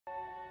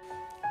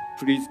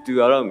Please do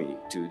allow me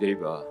to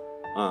deliver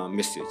a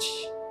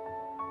message.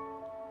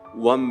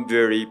 One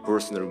very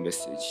personal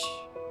message.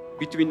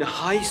 Between a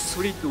high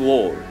solid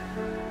wall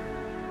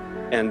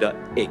and an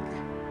egg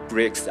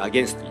breaks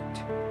against it,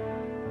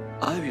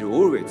 I will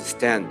always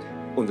stand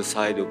on the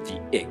side of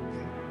the egg.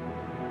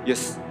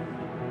 Yes,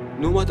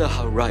 no matter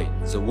how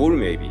right the wall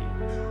may be,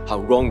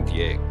 how wrong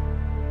the egg,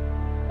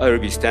 I will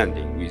be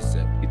standing with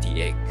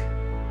the egg.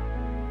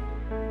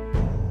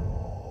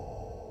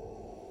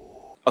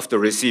 After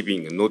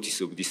receiving a notice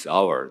of this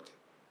award,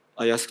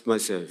 I asked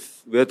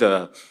myself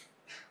whether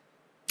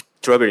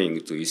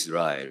traveling to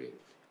Israel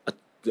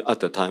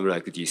at a time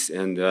like this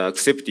and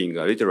accepting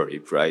a literary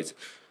prize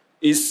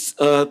is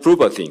a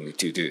proper thing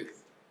to do.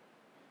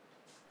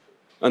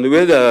 And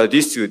whether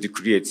this would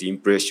create the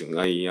impression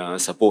I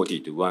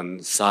supported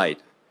one side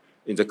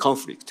in the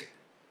conflict,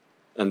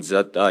 and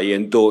that I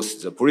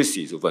endorsed the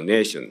policies of a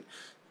nation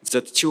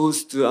that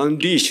chose to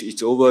unleash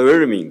its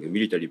overwhelming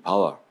military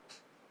power.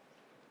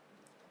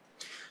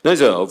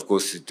 Neither, of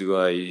course, do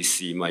I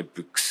see my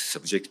books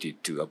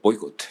subjected to a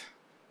boycott.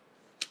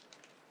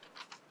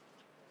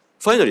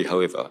 Finally,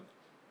 however,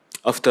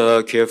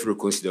 after careful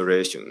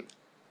consideration,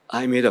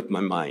 I made up my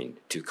mind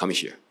to come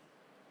here.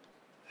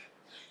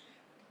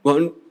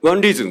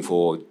 One reason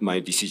for my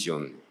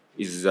decision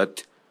is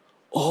that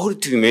all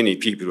too many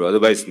people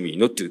advised me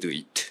not to do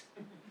it.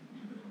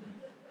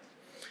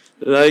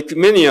 Like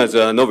many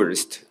other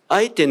novelists,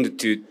 I tend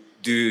to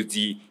do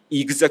the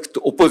exact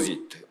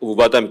opposite of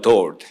what I'm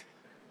told.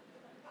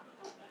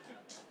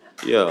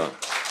 Yeah.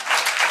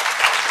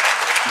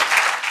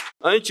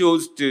 I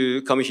chose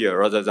to come here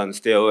rather than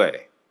stay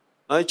away.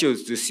 I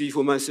chose to see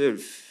for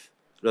myself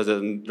rather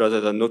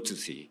than not to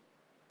see.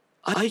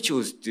 I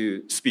chose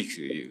to speak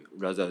to you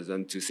rather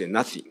than to say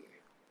nothing.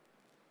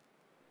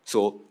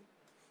 So,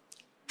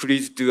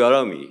 please do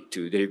allow me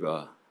to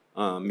deliver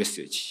a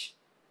message.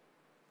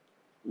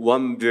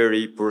 One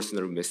very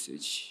personal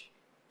message.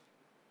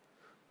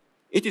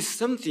 It is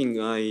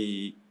something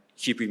I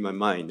keep in my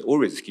mind,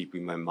 always keep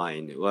in my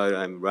mind while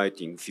I'm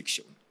writing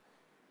fiction.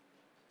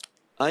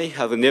 I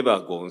have never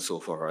gone so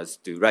far as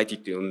to write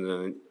it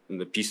on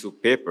a piece of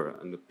paper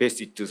and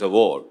paste it to the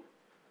wall.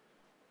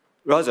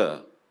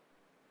 Rather,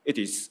 it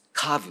is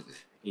carved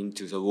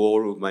into the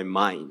wall of my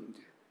mind.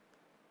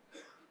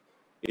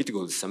 It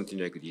goes something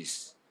like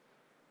this.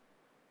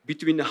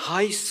 Between a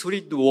high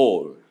solid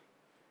wall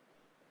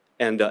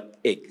and an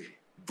egg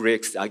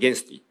breaks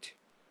against it,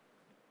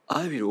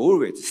 I will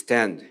always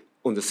stand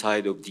on the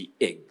side of the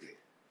egg.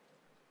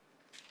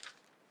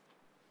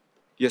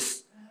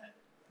 Yes,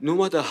 no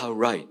matter how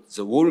right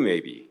the wall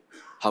may be,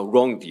 how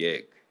wrong the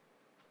egg,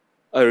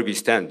 I will be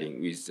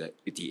standing with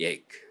the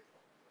egg.